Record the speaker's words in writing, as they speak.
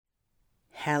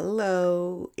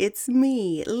Hello, it's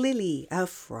me, Lily, a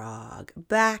frog,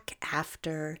 back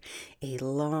after a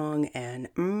long and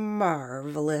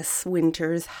marvelous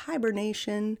winter's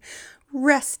hibernation,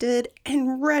 rested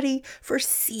and ready for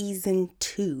season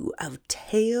 2 of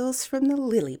Tales from the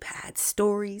Lily Pad,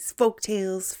 stories, folk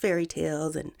tales, fairy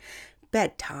tales, and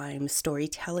bedtime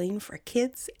storytelling for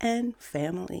kids and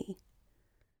family.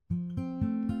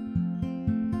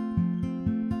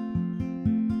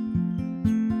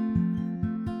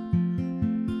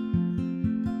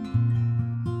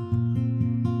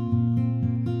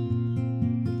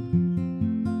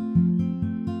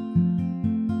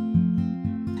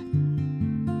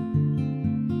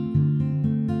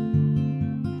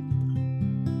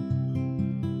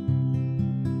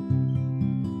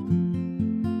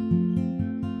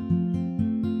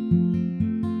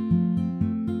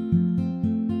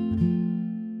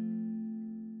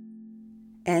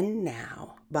 And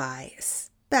now, by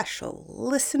special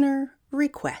listener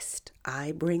request,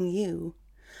 I bring you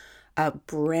a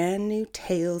brand new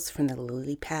Tales from the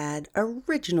Lily Pad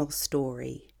original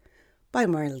story by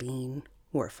Marlene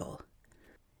Werfel.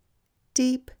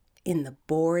 Deep in the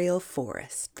boreal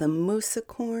forest, the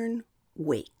moosicorn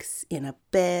wakes in a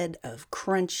bed of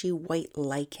crunchy white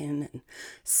lichen and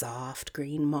soft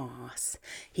green moss.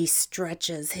 He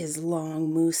stretches his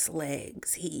long moose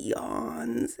legs, he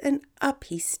yawns, and up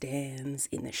he stands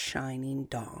in the shining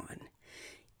dawn.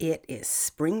 It is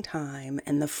springtime,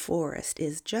 and the forest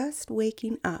is just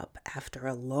waking up after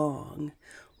a long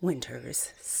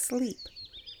winter's sleep.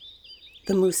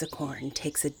 The moosicorn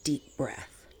takes a deep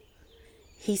breath.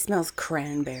 He smells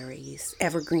cranberries,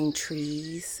 evergreen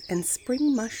trees, and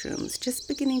spring mushrooms just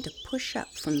beginning to push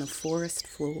up from the forest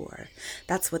floor.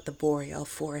 That's what the boreal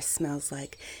forest smells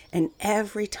like. And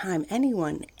every time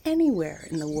anyone, anywhere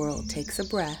in the world takes a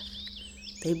breath,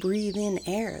 they breathe in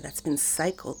air that's been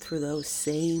cycled through those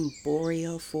same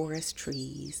boreal forest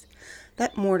trees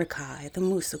that Mordecai, the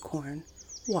moosicorn,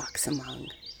 walks among.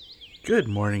 Good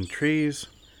morning, trees,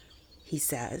 he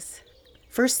says.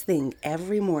 First thing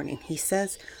every morning, he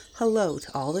says hello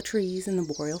to all the trees in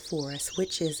the boreal forest,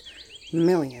 which is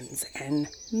millions and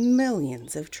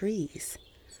millions of trees.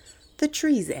 The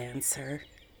trees answer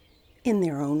in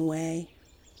their own way.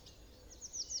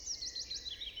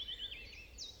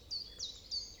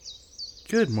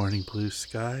 Good morning, blue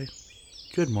sky.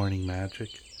 Good morning,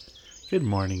 magic. Good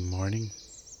morning, morning.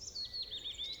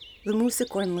 The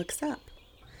moosicorn looks up.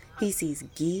 He sees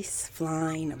geese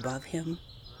flying above him.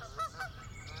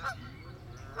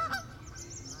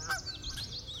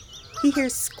 He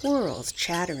hears squirrels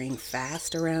chattering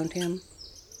fast around him.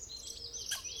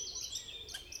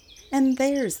 And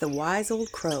there's the wise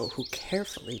old crow who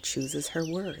carefully chooses her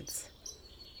words.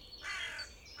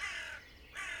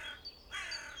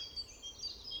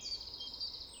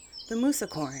 The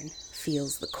moosicorn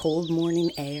feels the cold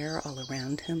morning air all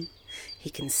around him.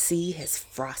 He can see his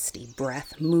frosty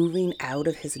breath moving out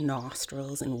of his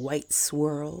nostrils in white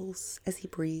swirls as he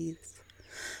breathes.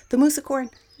 The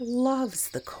moosicorn loves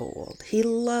the cold. He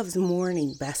loves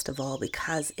morning best of all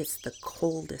because it's the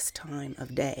coldest time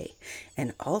of day,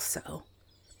 and also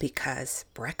because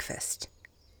breakfast.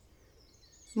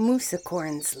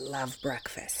 Moosicorns love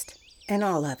breakfast, and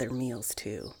all other meals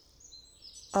too.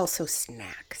 Also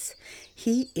snacks.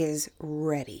 He is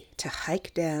ready to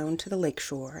hike down to the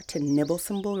lakeshore to nibble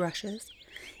some bulrushes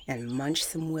and munch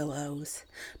some willows.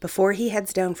 Before he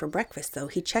heads down for breakfast, though,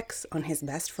 he checks on his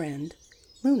best friend,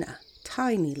 Luna.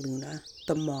 Tiny Luna,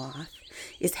 the moth,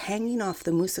 is hanging off the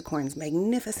moosicorn's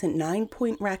magnificent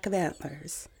 9-point rack of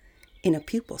antlers in a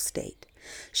pupal state.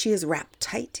 She is wrapped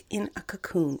tight in a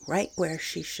cocoon right where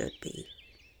she should be.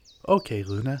 Okay,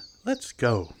 Luna, let's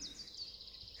go.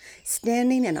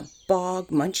 Standing in a bog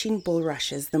munching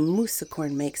bulrushes, the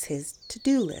moosicorn makes his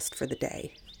to-do list for the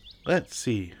day. Let's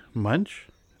see. Munch,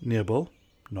 nibble,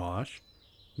 nosh,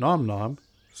 nom nom,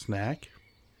 snack,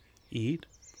 eat,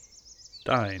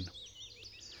 dine.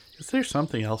 Is there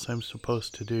something else I'm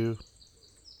supposed to do?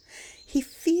 He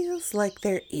feels like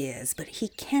there is, but he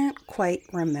can't quite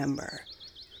remember.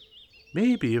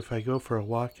 Maybe if I go for a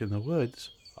walk in the woods,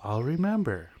 I'll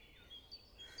remember.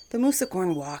 The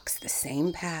moosicorn walks the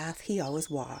same path he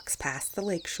always walks, past the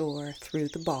lakeshore, through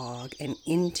the bog, and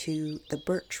into the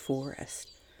birch forest.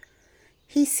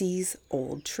 He sees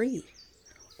Old Tree.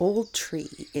 Old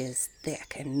Tree is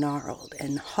thick and gnarled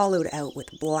and hollowed out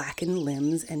with blackened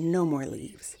limbs and no more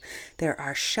leaves. There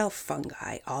are shelf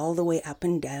fungi all the way up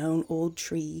and down Old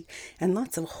Tree and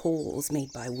lots of holes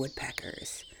made by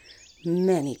woodpeckers.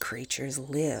 Many creatures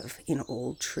live in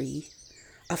Old Tree.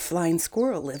 A flying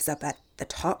squirrel lives up at the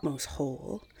topmost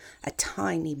hole. A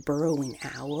tiny burrowing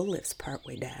owl lives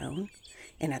partway down.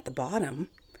 and at the bottom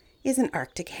is an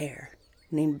Arctic hare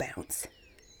named Bounce.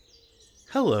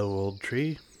 Hello, old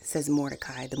tree, says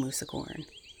Mordecai the moosicorn.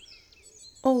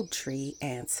 Old Tree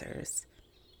answers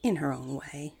in her own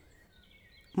way.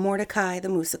 Mordecai the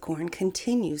moosicorn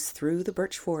continues through the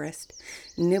birch forest,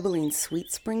 nibbling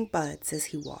sweet spring buds as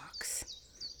he walks.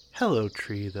 Hello,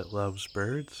 tree that loves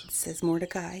birds, says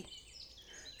Mordecai.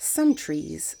 Some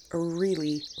trees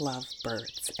really love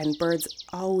birds, and birds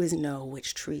always know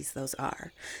which trees those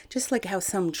are, just like how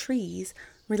some trees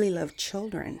really love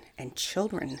children, and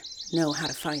children know how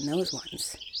to find those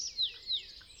ones.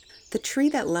 The tree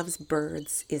that loves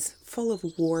birds is full of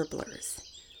warblers.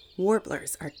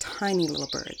 Warblers are tiny little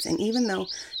birds, and even though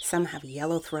some have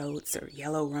yellow throats or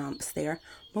yellow rumps, they are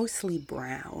mostly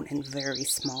brown and very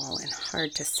small and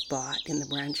hard to spot in the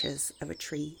branches of a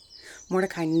tree.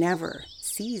 Mordecai never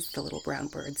sees the little brown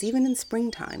birds, even in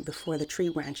springtime before the tree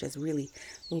branches really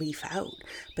leaf out,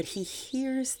 but he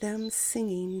hears them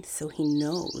singing, so he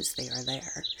knows they are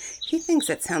there. He thinks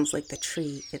it sounds like the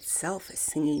tree itself is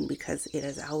singing because it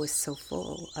is always so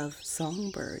full of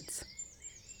songbirds.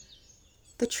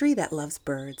 The tree that loves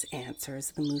birds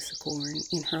answers the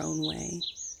moosicorn in her own way.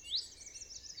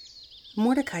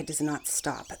 Mordecai does not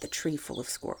stop at the tree full of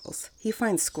squirrels. He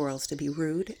finds squirrels to be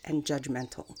rude and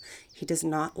judgmental. He does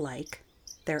not like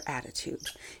their attitude.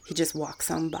 He just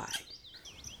walks on by.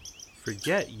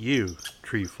 Forget you,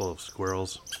 tree full of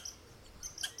squirrels.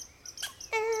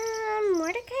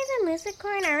 Mordecai the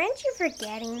moosicorn, aren't you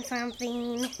forgetting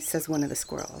something? says one of the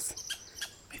squirrels.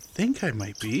 I think I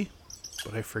might be,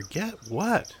 but I forget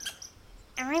what.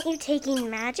 Aren't you taking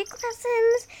magic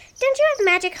lessons? Don't you have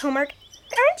magic homework?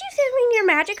 Aren't you doing your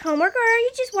magic homework, or are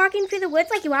you just walking through the woods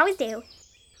like you always do?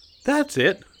 That's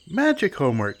it, magic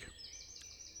homework.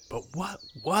 But what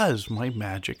was my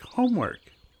magic homework?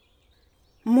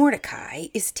 Mordecai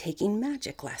is taking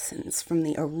magic lessons from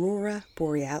the Aurora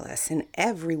Borealis, and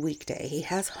every weekday he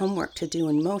has homework to do,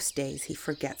 and most days he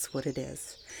forgets what it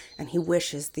is. And he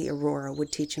wishes the Aurora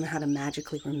would teach him how to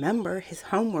magically remember his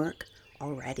homework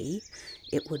already.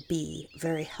 It would be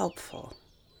very helpful.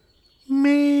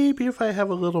 Maybe if I have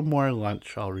a little more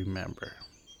lunch, I'll remember.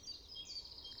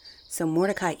 So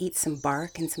Mordecai eats some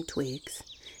bark and some twigs,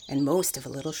 and most of a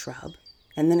little shrub,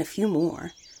 and then a few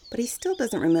more, but he still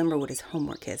doesn't remember what his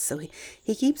homework is, so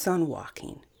he keeps on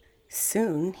walking.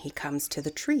 Soon he comes to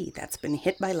the tree that's been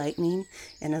hit by lightning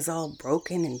and is all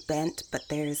broken and bent, but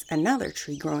there's another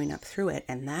tree growing up through it,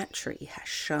 and that tree has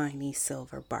shiny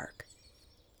silver bark.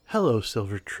 Hello,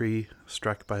 silver tree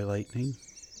struck by lightning.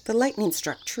 The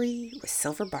lightning-struck tree with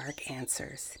silver bark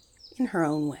answers in her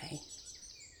own way.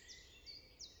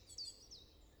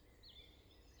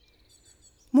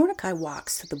 Mordecai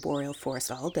walks through the boreal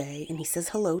forest all day, and he says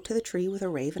hello to the tree with a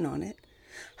raven on it,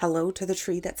 hello to the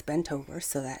tree that's bent over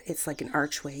so that it's like an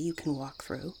archway you can walk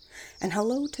through, and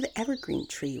hello to the evergreen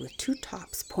tree with two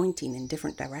tops pointing in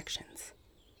different directions.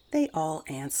 They all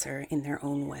answer in their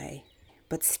own way,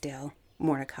 but still,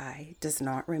 Mordecai does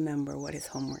not remember what his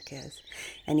homework is,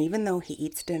 and even though he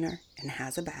eats dinner and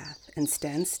has a bath and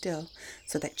stands still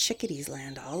so that chickadees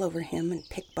land all over him and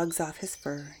pick bugs off his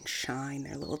fur and shine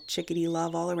their little chickadee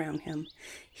love all around him,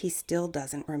 he still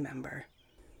doesn't remember.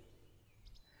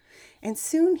 And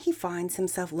soon he finds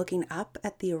himself looking up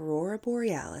at the Aurora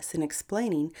Borealis and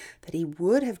explaining that he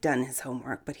would have done his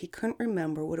homework, but he couldn't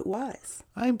remember what it was.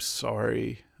 I'm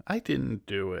sorry, I didn't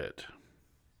do it.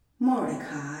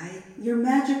 Mordecai, your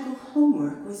magical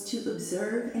homework was to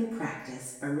observe and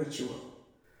practice a ritual.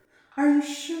 Are you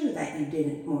sure that you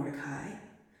didn't, Mordecai?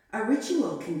 A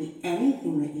ritual can be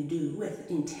anything that you do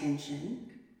with intention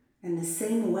and the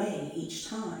same way each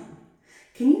time.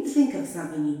 Can you think of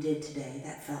something you did today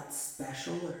that felt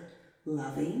special or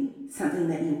loving, something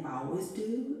that you always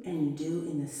do and you do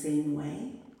in the same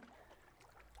way?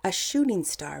 A shooting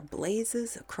star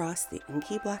blazes across the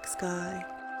inky black sky.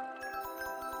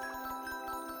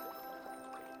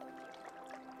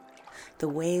 The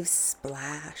waves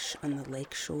splash on the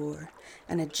lake shore,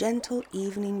 and a gentle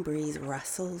evening breeze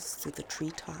rustles through the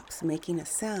treetops, making a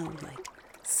sound like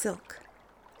silk.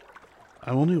 I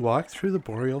only walked through the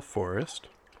boreal forest,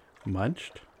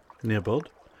 munched, nibbled,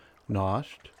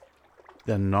 noshed,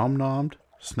 then nom-nommed,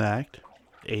 snacked,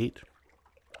 ate,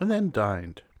 and then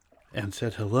dined, and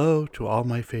said hello to all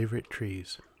my favorite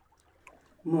trees.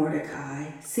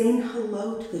 Mordecai, saying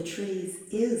hello to the trees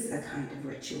is a kind of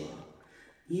ritual.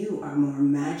 You are more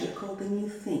magical than you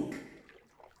think.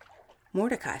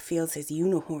 Mordecai feels his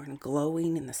unicorn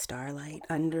glowing in the starlight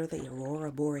under the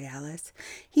Aurora Borealis.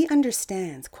 He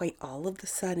understands quite all of the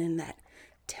sudden that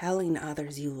telling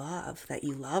others you love that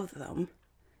you love them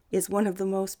is one of the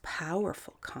most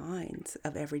powerful kinds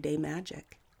of everyday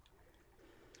magic.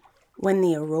 When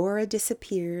the aurora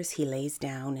disappears, he lays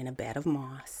down in a bed of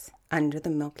moss under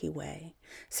the Milky Way,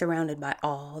 surrounded by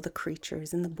all the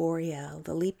creatures in the boreal,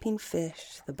 the leaping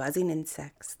fish, the buzzing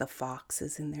insects, the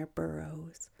foxes in their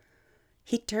burrows.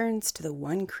 He turns to the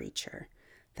one creature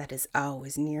that is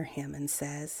always near him and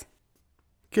says,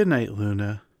 "Good night,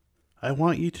 Luna. I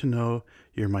want you to know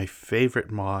you're my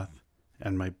favorite moth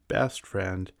and my best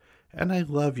friend, and I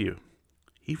love you,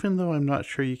 even though I'm not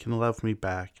sure you can love me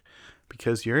back,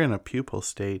 because you're in a pupal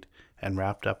state and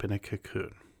wrapped up in a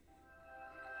cocoon."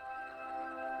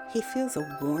 He feels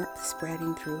a warmth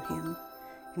spreading through him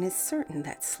and is certain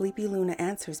that sleepy Luna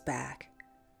answers back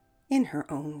in her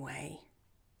own way.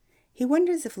 He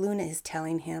wonders if Luna is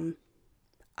telling him,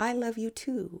 "I love you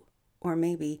too," or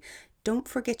maybe, "Don't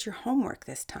forget your homework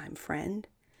this time, friend."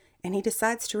 And he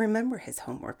decides to remember his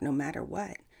homework no matter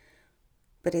what.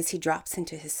 But as he drops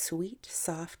into his sweet,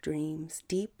 soft dreams,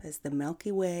 deep as the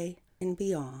Milky Way and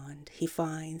beyond, he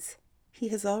finds he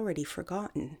has already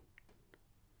forgotten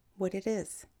what it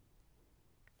is.